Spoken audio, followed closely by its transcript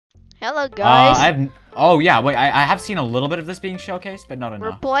Hello guys. Oh yeah, wait, I have seen a little bit of this being showcased, but not We're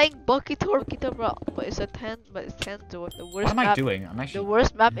enough. playing BuckyTour, bro. But it's a 10, but it's 10 zone. The worst What am I map. doing? I'm actually. The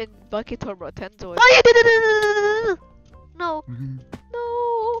worst map in BuckyTour, bro. 10 zone. No,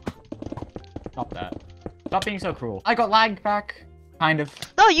 no. Stop that. Stop being so cruel. I got lagged back. Kind of.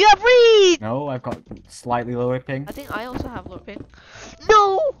 No, you have read. No, I've got slightly lower ping. I think I also have low ping.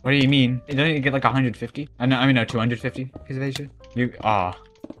 No. What do you mean? Don't you get like 150? I mean no, 250 preservation. You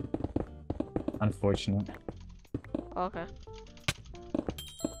unfortunate. Okay.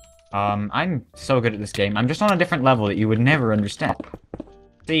 I'm so good at this game. I'm just on a different level that you would never understand.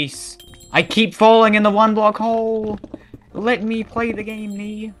 Cease. I keep falling in the one block hole. Let me play the game,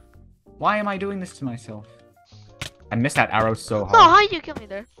 Nee. Why am I doing this to myself? I missed that arrow so hard. No, how you kill me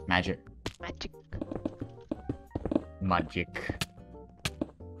there? Magic. Magic. Magic.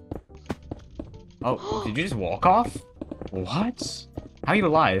 Oh, did you just walk off? What? How are you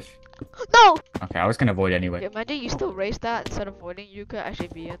alive? No! Okay, I was gonna avoid anyway. Okay, imagine you still raise that instead of avoiding, you could actually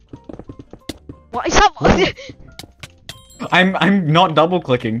be in. What is up? I'm not double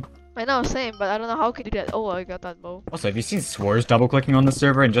clicking. I know, same, but I don't know how could you do that. Oh, I got that bow. Also, have you seen Swears double clicking on the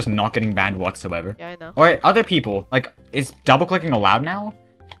server and just not getting banned whatsoever? Yeah, I know. Or other people, like, is double clicking allowed now?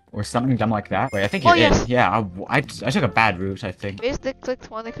 Or something dumb like that? Wait, I think you're in. Yes. Yeah, I took a bad route, I think. Basically clicked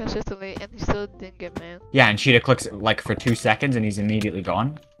 20 consistently and he still didn't get banned. Yeah, and Cheetah clicks like for 2 seconds and he's immediately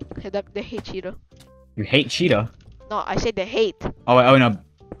gone. They hate Cheetah. You hate Cheetah? No, I said they hate. Oh no.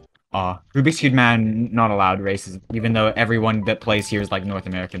 Rubik's Cube Man not allowed races, even though everyone that plays here is like North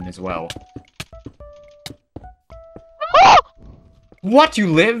American as well. What?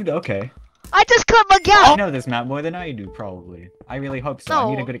 You lived? Okay. I just clipped my I gap! know this map more than I do, probably. I really hope so. No,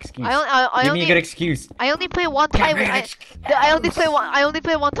 I need a good excuse. I Give me a good excuse. I only play one time with I only play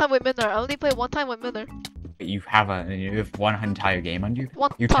one time with Minner. I only play one time with Minner. You have one entire game on you?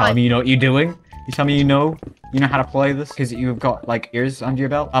 One You time. tell me you know what you're doing? You tell me you know how to play this? Because you've got like ears under your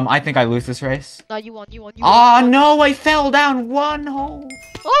belt? I think I lose this race. No, you won. Oh no, I fell down one hole!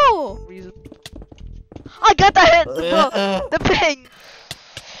 Oh! Reason. I got the hit! The ping!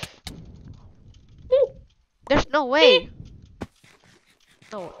 There's no way!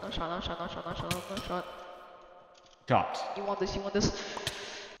 No shot. Shot. You want this.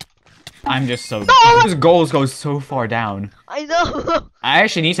 I'm just so No! Those goals go so far down. I know! I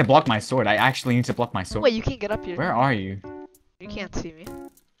actually need to block my sword. Wait, you can't get up here. Where are you? You can't see me.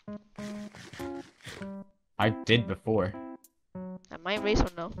 I did before. I might race or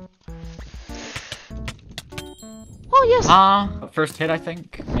no. Oh yes! First hit I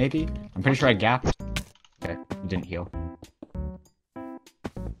think, maybe. I'm pretty sure I gapped. Okay, you didn't heal.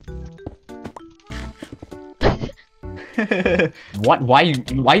 What? Why you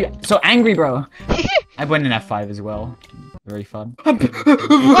so angry, bro? I went in F5 as well. Very fun.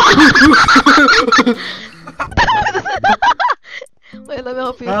 Wait, let me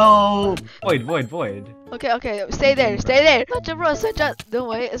help you. Oh, void. Okay, stay there. Acentra, bro, Acentra. Don't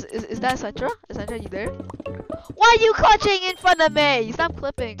wait, is that Acentra? Acentra, you there? Why are you clutching in front of me? Stop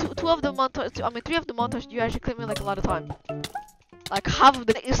clipping. Three of the montage, you actually clip me like a lot of time. Like half of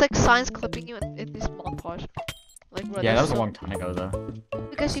it's like science clipping you in this montage. Like, bro, yeah, that was a long time ago though.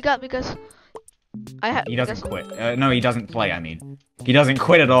 Because I have. He doesn't quit. No, he doesn't play. I mean, he doesn't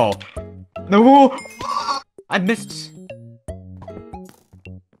quit at all. No, I missed.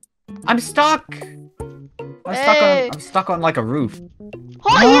 I'm stuck. I'm stuck on like a roof.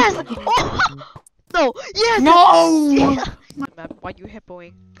 Oh yes! Oh! No! Yes! No! Why you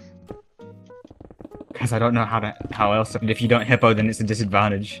hippoing? Because I don't know how else. And if you don't hippo, then it's a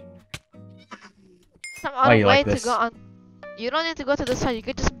disadvantage. Why you like this? You don't need to go to the side. You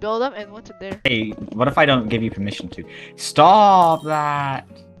could just build up and went to there. Hey, what if I don't give you permission to? Stop that!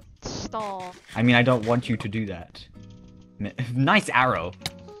 Stop. I mean, I don't want you to do that. Nice arrow.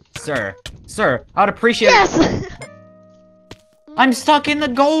 Sir, I'd appreciate it. Yes! I'm stuck in the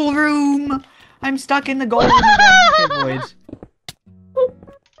goal room! I'm stuck in the goal room again. Okay, boys.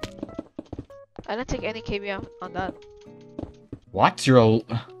 I didn't take any KB on that. What?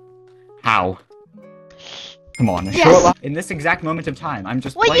 How? Come on, yes! In this exact moment of time, I'm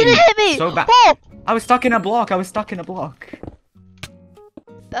just Wait, playing you didn't hit me! so bad. Oh! I was stuck in a block.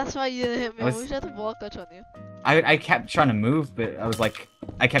 That's why you didn't hit me. We should have to block touch on you. I kept trying to move, but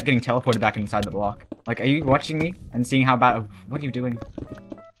I kept getting teleported back inside the block. Like, are you watching me and seeing how bad? What are you doing?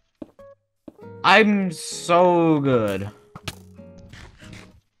 I'm so good.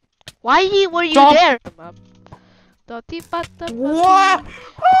 Why were you Stop. there? What?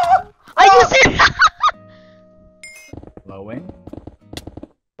 Are you serious? Blowing.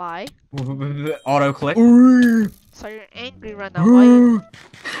 Bye. Auto click. So you're angry right now. Why?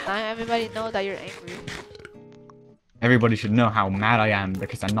 I everybody know that you're angry. Everybody should know how mad I am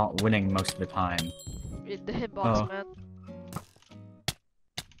because I'm not winning most of the time. The hitbox, Oh. man.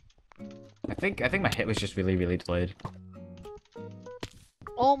 I think my hit was just really delayed.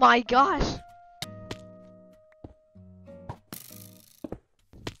 Oh my gosh.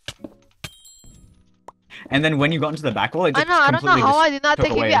 And then when you got into the back wall, it I just don't know completely how I did not took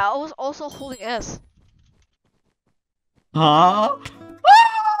take it. away. Yeah, I was also holding S. Huh?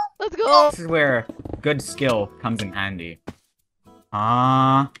 Let's go. This is where good skill comes in handy.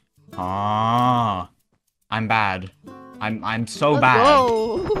 I'm bad. I'm so Let's bad.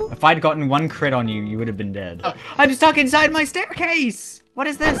 go. If I'd gotten one crit on you, you would have been dead. I'm stuck inside my staircase! What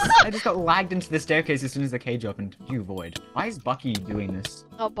is this? I just got lagged into the staircase as soon as the cage opened. You void. Why is Bucky doing this?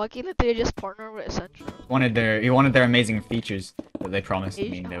 Oh, Bucky literally just partnered with Acentra. He wanted their amazing features that they promised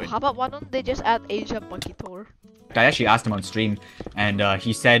me they would. How about why don't they just add Asia BuckyTour? I actually asked him on stream, and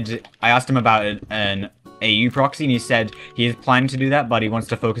he said, I asked him about an AU proxy, and he said he is planning to do that, but he wants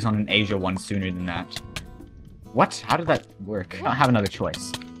to focus on an Asia one sooner than that. What? How did that work? I don't have another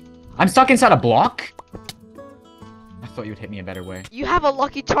choice. I'm stuck inside a block? I thought you would hit me a better way. You have a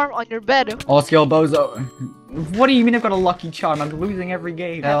lucky charm on your bed. All skill bozo. What do you mean I've got a lucky charm? I'm losing every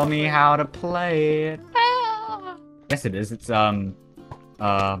game. Tell me how to play it. Yes, it is. It's,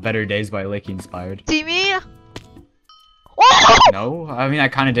 Better Days by Lakey inspired. See me? No? I mean, I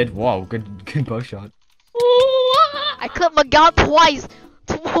kind of did. Whoa, good bow shot. I clipped my gun twice.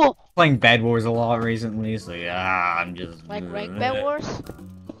 Playing Bed Wars a lot recently, so yeah, I'm just... Like rank Bed Wars?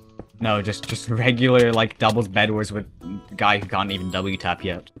 No, just regular, like, doubles Bed Wars with a guy who can't even W-tap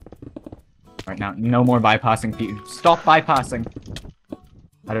yet. Right now, no more bypassing people. Stop bypassing!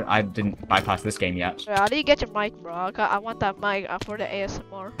 I didn't bypass this game yet. How do you get your mic, bro? I want that mic for the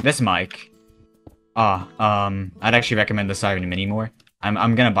ASMR. This mic? I'd actually recommend the Siren Mini more.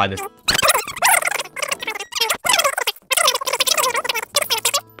 I'm gonna buy this.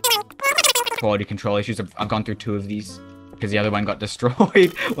 Quality control issues. I've gone through 2 of these because the other one got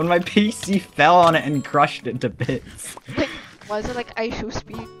destroyed when my PC fell on it and crushed it to bits. Why is it like ISO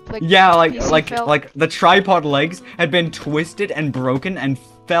speed? Like, yeah, PC like fell? the tripod legs had been twisted and broken and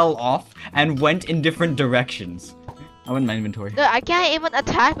fell off and went in different directions. I went in my inventory. No, I can't even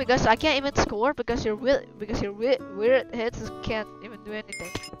attack because I can't even score because your weird hits can't even do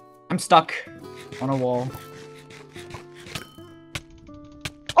anything. I'm stuck on a wall.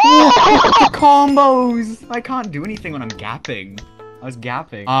 Oh! The combos! I can't do anything when I'm gapping. I was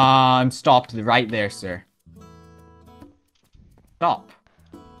gapping. I'm stopped right there, sir. Stop.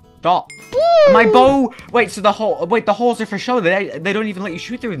 Stop. Woo! My bow! Wait, so the holes are for show. They don't even let you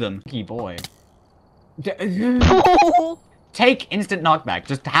shoot through them. Lucky boy. Take instant knockback.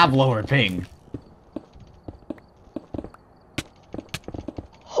 Just have lower ping.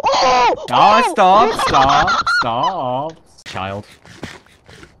 Oh! Stop. Child.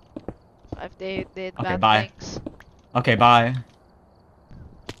 If they did Okay, bad bye. things. Okay, bye.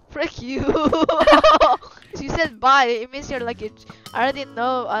 Frick you. You said bye. It means you're like it. I already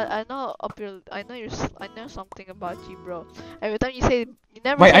know. I know up your. I know something about you, bro. Every time you say you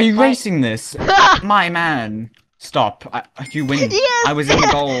never. Wait, say are you bye. racing this? My man. Stop. You win. Yes! I was in the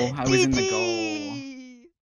goal. I was in the GG. goal.